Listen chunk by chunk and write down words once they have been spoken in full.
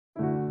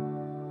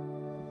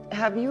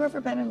Have you ever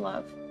been in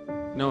love?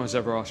 No one's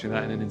ever asked me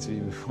that in an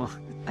interview before.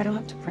 I don't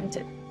have to print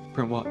it.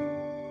 Print what?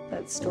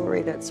 That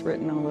story that's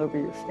written all over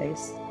your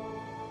face.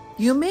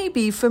 You may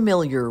be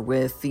familiar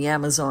with the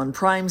Amazon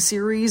Prime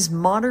series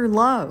Modern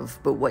Love,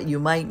 but what you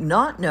might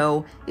not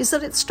know is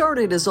that it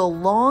started as a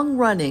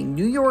long-running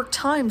New York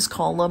Times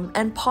column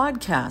and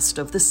podcast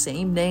of the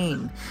same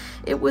name.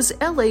 It was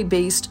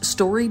LA-based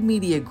Storied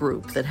Media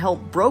Group that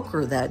helped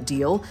broker that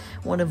deal,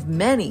 one of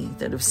many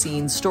that have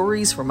seen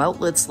stories from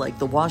outlets like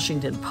The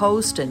Washington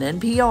Post and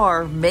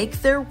NPR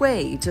make their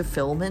way to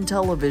film and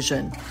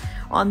television.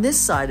 On this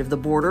side of the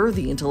border,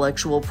 the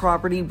intellectual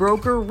property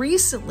broker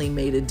recently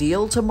made a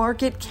deal to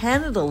market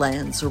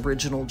Canadaland's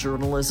original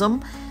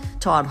journalism.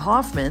 Todd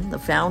Hoffman, the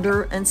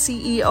founder and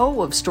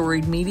CEO of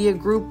Storied Media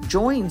Group,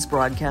 joins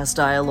Broadcast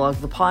Dialogue,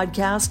 the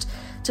podcast,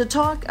 to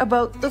talk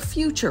about the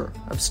future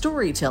of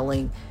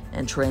storytelling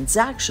and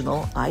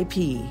transactional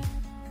IP.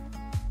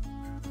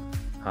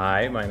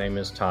 Hi, my name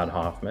is Todd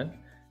Hoffman,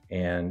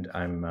 and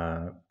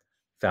I'm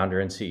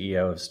founder and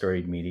CEO of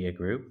Storied Media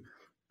Group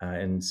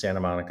in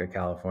Santa Monica,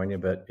 California.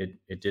 But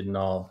it didn't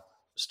all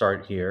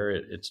start here.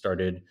 It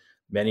started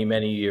many,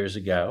 many years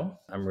ago.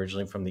 I'm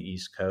originally from the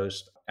East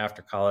Coast.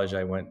 After college,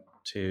 I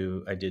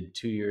did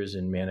 2 years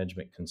in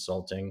management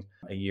consulting,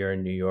 a year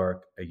in New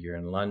York, a year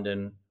in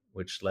London,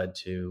 which led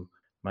to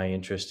my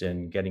interest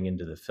in getting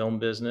into the film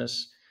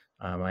business.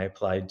 I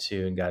applied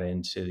to and got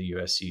into the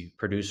USC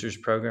producers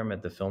program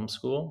at the film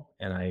school,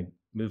 and I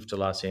moved to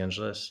Los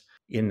Angeles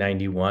in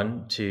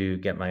 91 to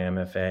get my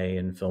MFA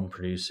in film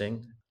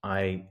producing.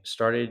 I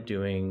started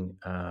doing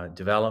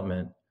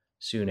development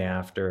soon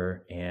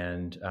after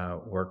and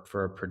worked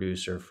for a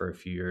producer for a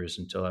few years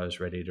until I was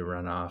ready to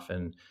run off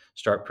and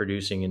start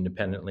producing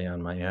independently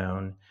on my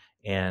own,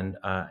 and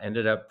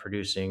ended up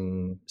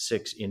producing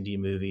 6 indie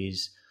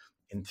movies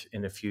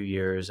in a few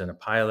years and a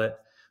pilot,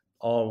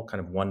 all kind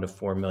of $1 to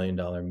 $4 million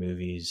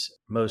movies.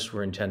 Most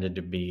were intended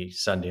to be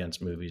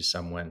Sundance movies.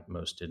 Some went,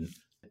 most didn't.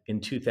 In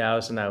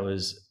 2000, I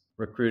was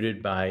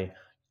recruited by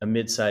a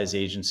mid-sized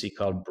agency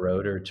called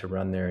Broder to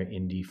run their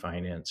indie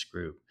finance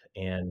group,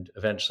 and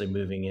eventually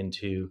moving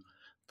into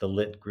the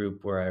Lit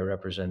group where I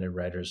represented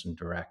writers and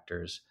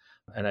directors.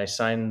 And I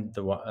signed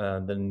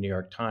the New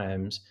York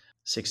Times,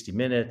 60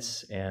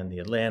 Minutes, and The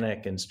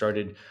Atlantic, and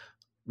started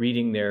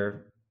reading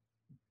their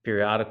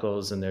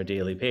periodicals and their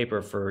daily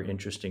paper for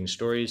interesting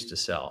stories to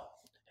sell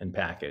and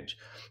package.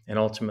 And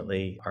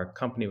ultimately, our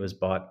company was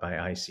bought by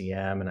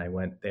ICM, and I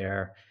went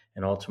there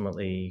and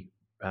ultimately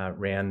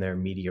ran their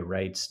media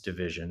rights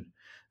division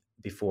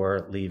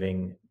before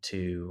leaving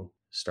to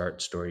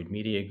start Storied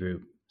Media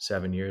Group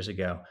 7 years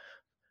ago.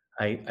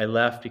 I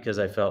left because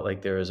I felt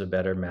like there was a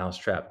better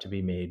mousetrap to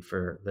be made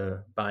for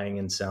the buying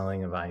and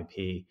selling of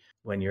IP.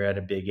 When you're at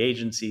a big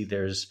agency,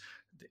 there's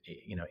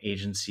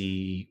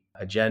agency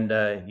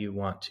agenda. You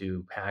want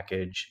to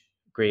package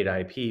great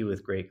IP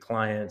with great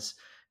clients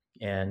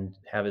and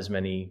have as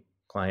many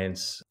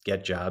clients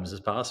get jobs as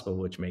possible,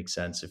 which makes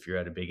sense if you're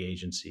at a big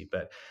agency.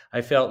 But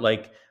I felt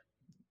like,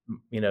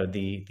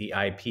 the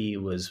IP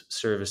was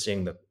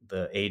servicing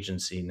the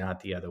agency, not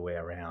the other way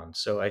around.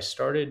 So I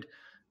started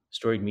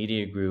Storied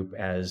Media Group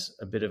as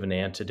a bit of an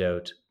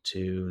antidote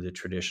to the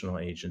traditional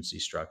agency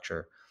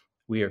structure.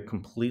 We are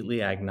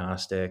completely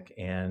agnostic,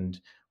 and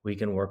we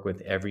can work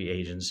with every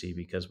agency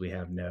because we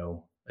have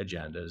no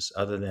agendas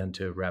other than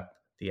to rep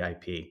the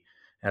IP.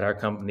 At our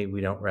company,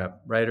 we don't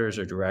rep writers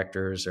or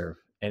directors or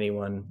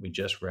anyone. We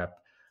just rep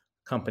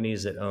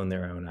companies that own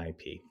their own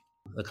IP.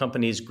 The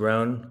company's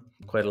grown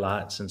quite a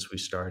lot since we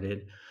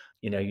started.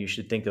 You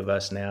should think of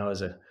us now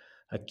as a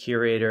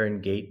curator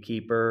and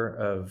gatekeeper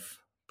of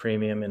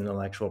premium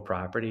intellectual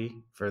property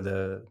for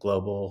the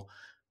global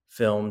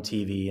film,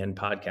 TV, and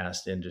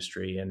podcast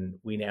industry. And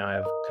we now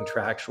have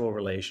contractual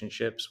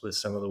relationships with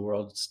some of the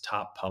world's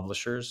top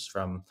publishers,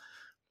 from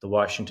The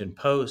Washington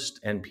Post,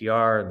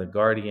 NPR, The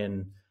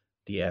Guardian,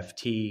 the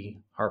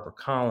FT,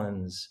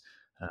 HarperCollins,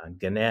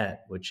 Gannett,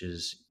 which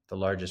is the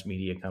largest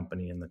media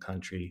company in the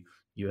country,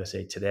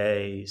 USA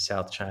Today,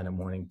 South China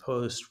Morning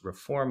Post,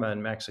 Reforma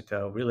in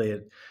Mexico, really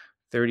at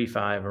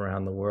 35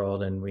 around the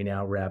world. And we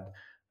now rep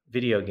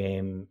video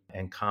game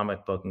and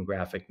comic book and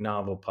graphic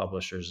novel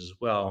publishers as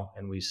well,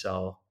 and we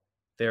sell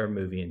their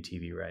movie and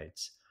TV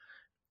rights.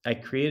 I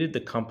created the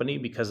company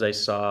because I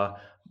saw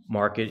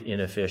market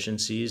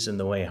inefficiencies in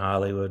the way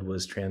Hollywood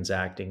was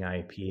transacting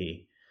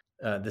IP.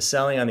 The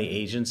selling on the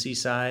agency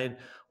side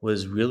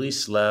was really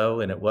slow,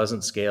 and it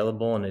wasn't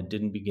scalable, and it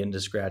didn't begin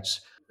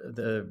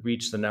to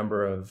reach the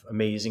number of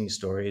amazing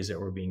stories that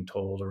were being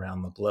told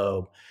around the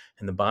globe.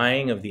 And the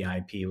buying of the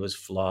IP was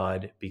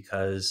flawed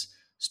because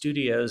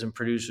studios and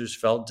producers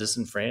felt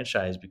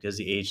disenfranchised because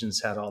the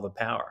agents had all the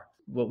power.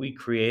 What we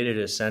created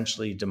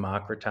essentially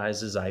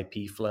democratizes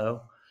IP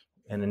flow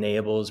and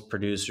enables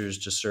producers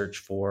to search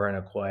for and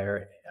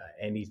acquire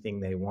anything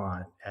they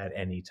want at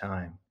any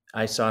time.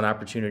 I saw an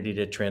opportunity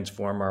to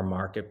transform our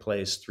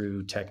marketplace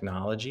through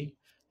technology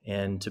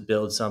and to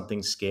build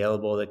something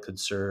scalable that could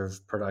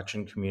serve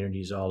production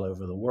communities all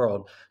over the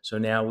world. So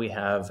now we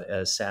have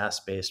a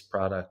SaaS-based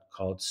product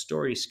called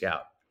Story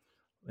Scout,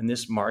 And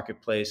this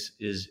marketplace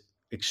is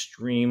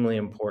extremely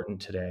important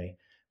today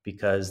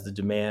because the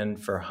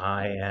demand for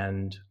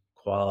high-end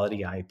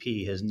quality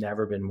IP has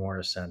never been more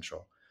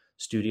essential.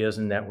 Studios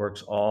and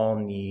networks all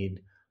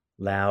need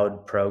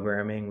loud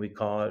programming, we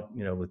call it,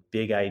 with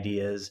big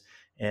ideas,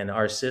 and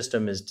our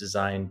system is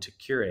designed to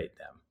curate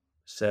them.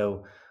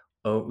 So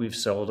we've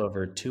sold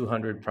over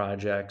 200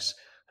 projects.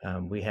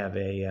 We have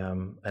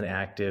an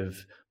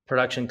active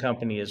production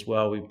company as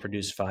well. We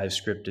produce 5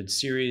 scripted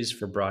series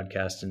for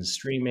broadcast and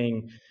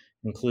streaming,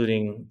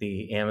 including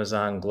the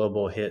Amazon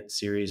global hit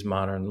series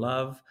Modern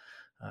Love,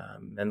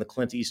 and the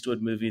Clint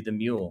Eastwood movie The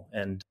Mule.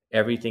 And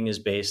everything is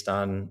based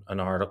on an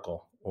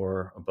article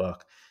or a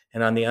book.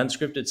 And on the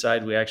unscripted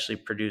side, we actually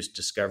produced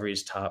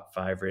Discovery's top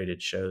 5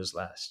 rated shows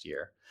last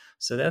year.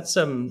 So that's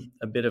a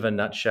bit of a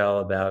nutshell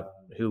about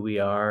who we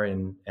are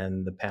and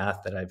the path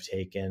that I've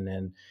taken.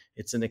 And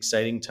it's an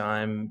exciting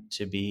time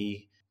to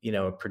be,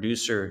 a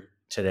producer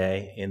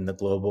today in the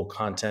global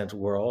content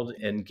world.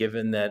 And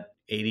given that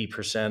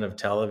 80% of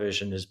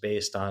television is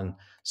based on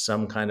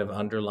some kind of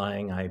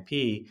underlying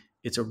IP,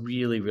 it's a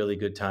really, really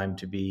good time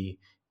to be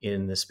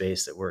in the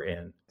space that we're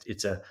in.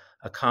 It's a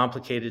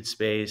complicated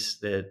space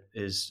that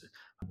is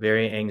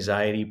very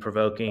anxiety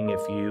provoking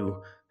if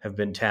you have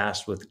been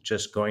tasked with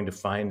just going to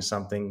find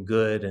something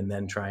good and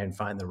then try and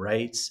find the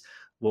rights.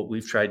 What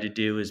we've tried to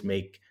do is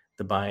make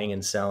the buying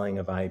and selling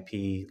of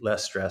IP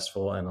less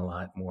stressful and a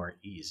lot more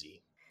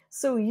easy.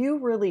 So you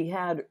really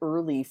had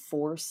early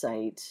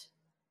foresight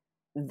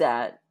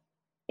that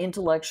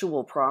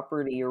intellectual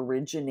property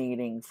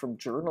originating from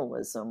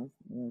journalism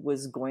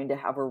was going to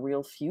have a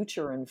real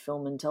future in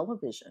film and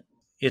television.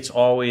 It's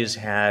always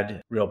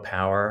had real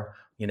power,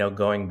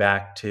 going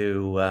back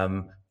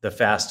to the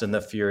Fast and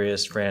the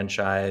Furious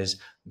franchise,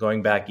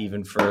 going back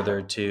even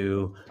further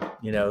to,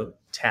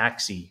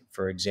 Taxi,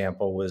 for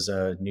example, was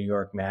a New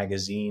York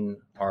Magazine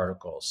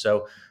article.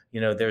 So,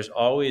 there's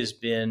always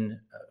been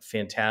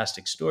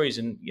fantastic stories.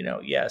 And,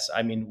 yes,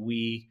 I mean,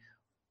 we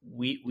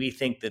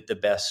think that the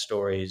best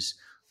stories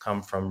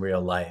come from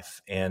real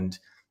life. And,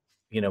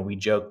 we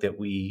joke that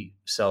we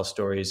sell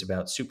stories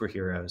about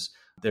superheroes.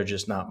 They're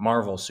just not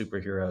Marvel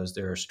superheroes.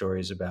 There are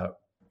stories about,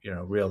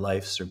 real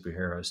life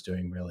superheroes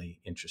doing really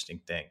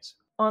interesting things.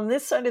 On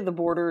this side of the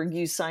border,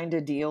 you signed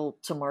a deal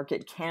to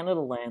market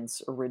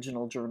Canadaland's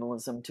original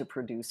journalism to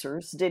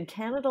producers. Did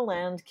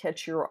Canadaland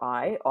catch your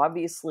eye?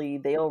 Obviously,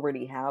 they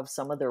already have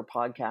some of their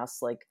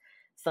podcasts like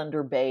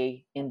Thunder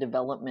Bay in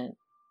development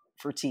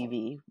for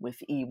TV with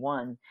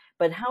E1.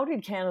 But how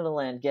did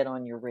Canadaland get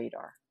on your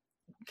radar?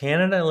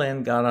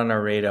 Canadaland got on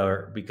our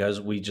radar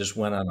because we just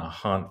went on a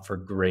hunt for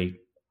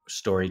great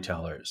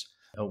storytellers.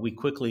 We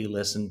quickly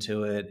listened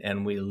to it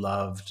and we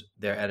loved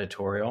their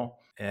editorial.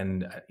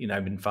 And,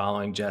 I've been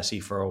following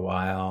Jesse for a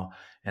while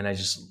and I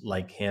just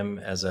like him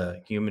as a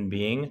human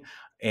being.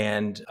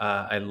 And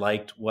I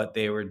liked what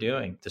they were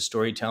doing, the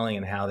storytelling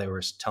and how they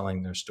were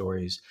telling their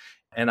stories.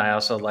 And I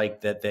also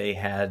liked that they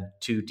had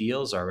 2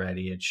 deals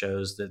already. It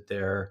shows that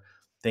they're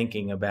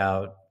thinking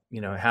about,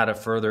 how to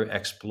further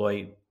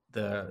exploit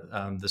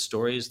the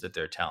stories that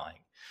they're telling.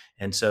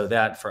 And so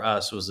that for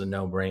us was a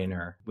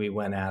no-brainer. We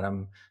went at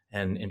them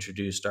and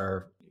introduced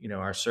our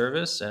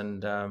service,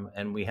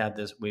 and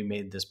we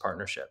made this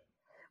partnership.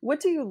 What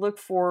do you look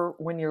for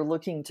when you're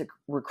looking to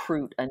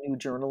recruit a new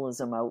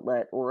journalism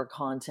outlet or a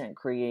content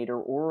creator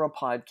or a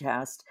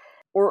podcast?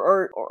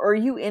 Or are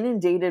you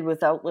inundated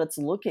with outlets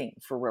looking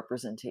for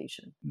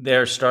representation?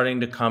 They're starting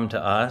to come to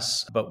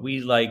us, but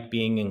we like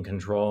being in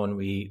control, and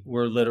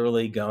we're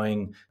literally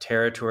going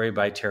territory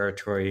by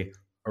territory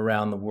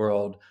around the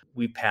world.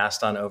 We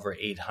passed on over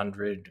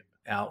 800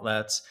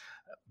 outlets,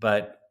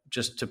 but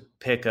just to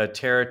pick a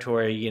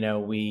territory,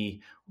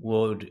 we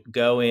would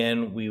go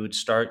in, we would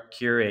start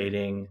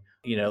curating,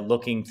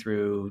 looking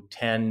through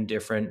 10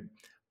 different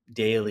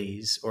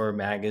dailies or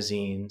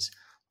magazines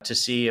to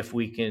see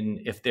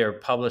if they're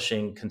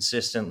publishing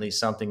consistently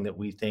something that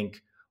we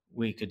think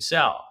we could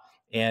sell.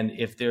 And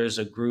if there's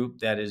a group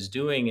that is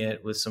doing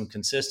it with some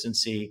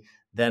consistency,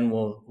 then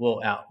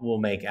we'll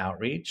make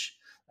outreach.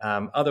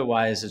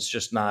 Otherwise, it's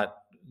just not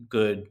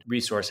good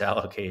resource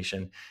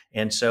allocation.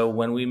 And so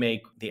when we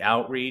make the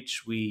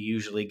outreach, we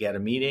usually get a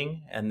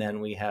meeting, and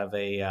then we have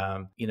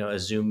a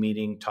Zoom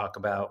meeting, talk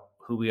about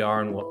who we are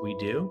and what we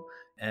do.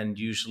 And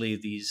usually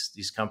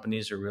these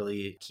companies are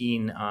really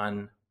keen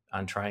on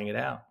trying it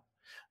out,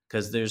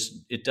 because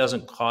it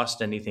doesn't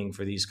cost anything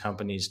for these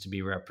companies to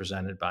be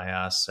represented by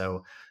us.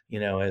 So,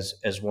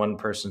 as one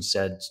person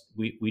said,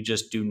 we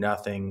just do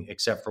nothing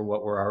except for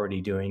what we're already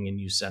doing, and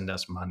you send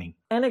us money.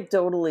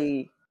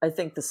 Anecdotally, I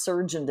think the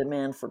surge in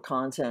demand for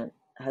content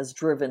has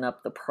driven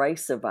up the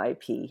price of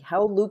IP.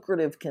 How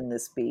lucrative can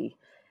this be?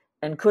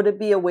 And could it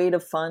be a way to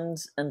fund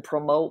and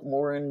promote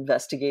more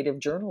investigative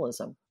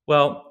journalism?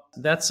 Well,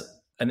 that's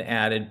an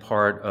added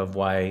part of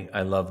why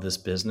I love this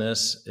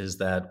business, is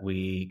that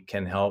we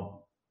can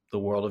help the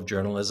world of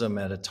journalism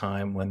at a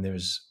time when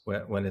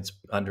it's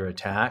under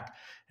attack.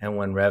 and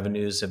when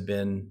revenues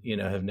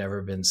have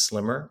never been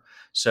slimmer.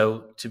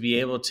 So to be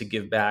able to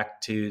give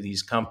back to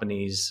these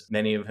companies,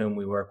 many of whom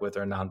we work with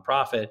are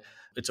nonprofit,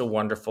 it's a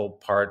wonderful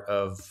part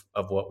of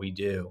what we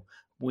do.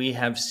 We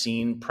have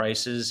seen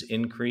prices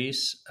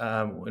increase,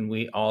 and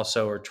we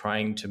also are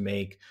trying to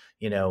make,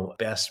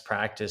 best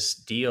practice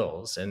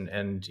deals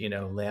and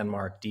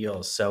landmark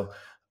deals. So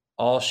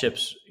all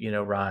ships,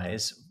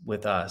 rise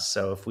with us.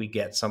 So if we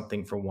get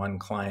something for one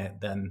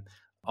client, then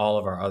all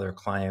of our other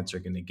clients are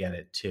going to get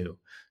it too.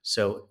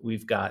 So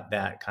we've got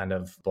that kind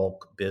of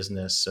bulk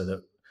business so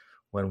that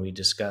when we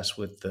discuss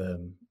with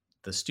the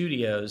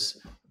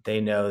studios, they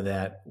know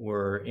that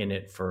we're in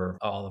it for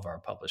all of our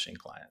publishing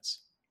clients.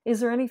 Is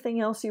there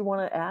anything else you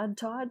want to add,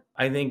 Todd?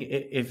 I think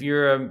if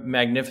you're a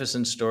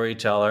magnificent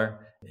storyteller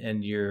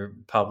and you're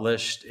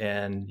published,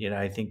 and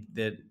I think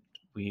that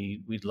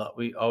we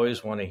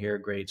always want to hear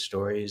great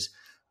stories.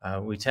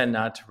 We tend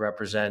not to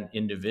represent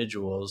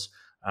individuals,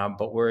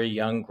 but we're a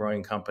young,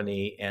 growing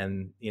company,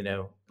 and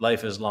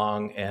life is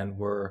long, and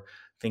we're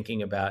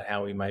thinking about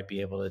how we might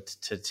be able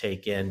to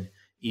take in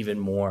even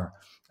more.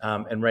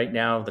 And right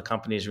now, the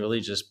company is really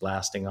just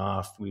blasting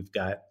off. We've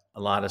got a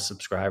lot of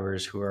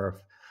subscribers who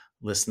are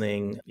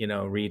listening,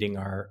 reading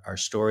our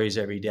stories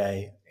every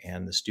day,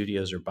 and the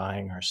studios are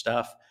buying our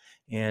stuff.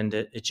 And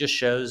it just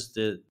shows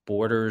that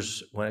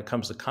borders, when it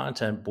comes to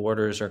content,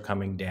 borders are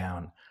coming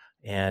down,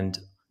 and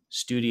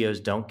studios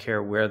don't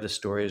care where the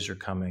stories are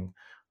coming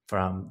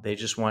from. They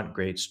just want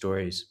great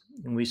stories.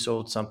 And we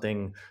sold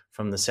something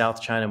from the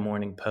South China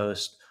Morning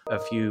Post a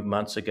few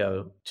months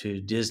ago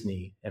to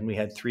Disney, and we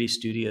had 3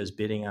 studios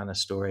bidding on a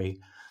story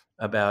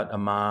about a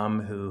mom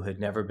who had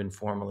never been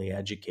formally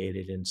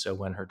educated. And so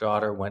when her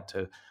daughter went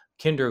to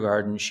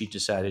kindergarten, she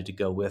decided to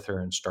go with her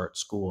and start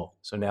school.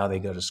 So now they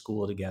go to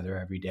school together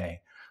every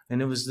day.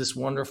 And it was this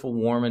wonderful,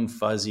 warm and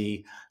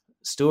fuzzy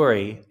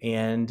story,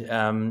 and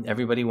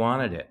everybody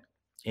wanted it.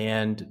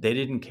 And they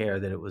didn't care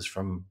that it was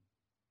from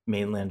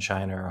mainland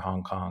China or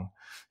Hong Kong.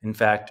 In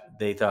fact,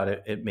 they thought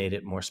it made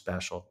it more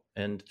special.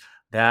 And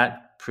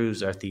that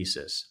proves our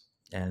thesis,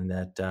 and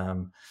that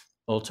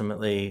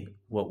ultimately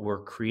what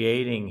we're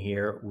creating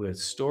here with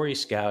Story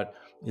Scout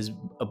is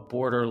a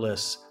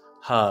borderless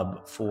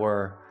hub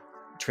for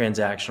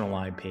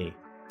transactional IP,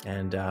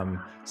 and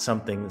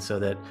something so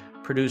that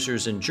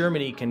producers in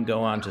Germany can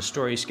go on to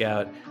Story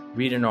Scout,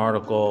 read an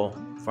article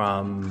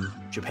from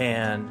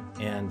Japan,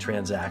 and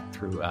transact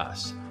through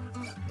us.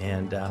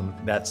 And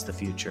that's the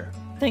future.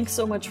 Thanks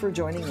so much for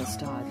joining us,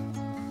 Todd.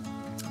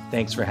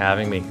 Thanks for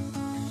having me.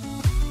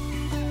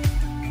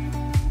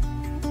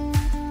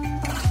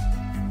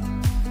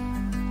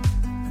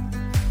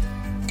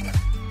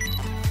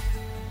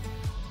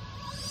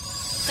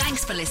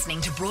 Thanks for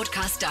listening to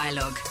Broadcast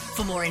Dialogue.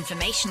 For more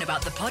information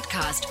about the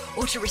podcast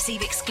or to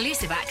receive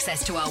exclusive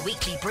access to our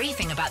weekly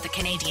briefing about the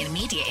Canadian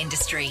media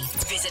industry,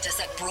 visit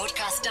us at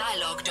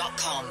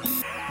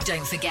broadcastdialogue.com.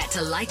 Don't forget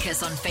to like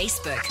us on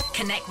Facebook,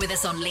 connect with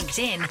us on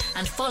LinkedIn,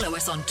 and follow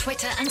us on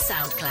Twitter and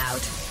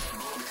SoundCloud.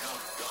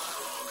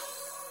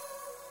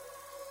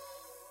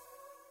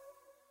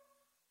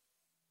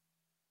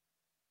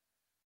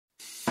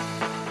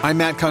 I'm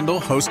Matt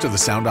Kundle, host of the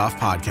Sound Off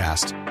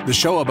Podcast, the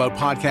show about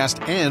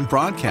podcast and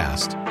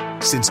broadcast.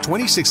 Since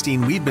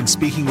 2016, we've been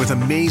speaking with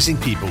amazing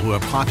people who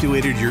have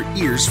populated your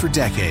ears for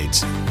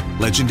decades.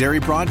 Legendary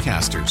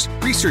broadcasters,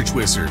 research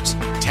wizards,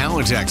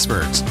 talent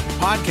experts,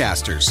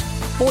 podcasters,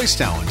 voice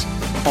talent.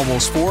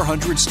 Almost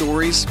 400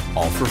 stories,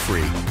 all for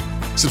free.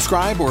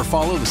 Subscribe or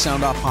follow the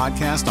Sound Off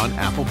Podcast on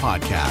Apple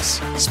Podcasts,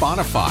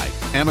 Spotify,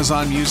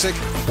 Amazon Music,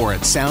 or at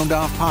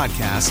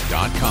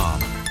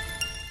soundoffpodcast.com.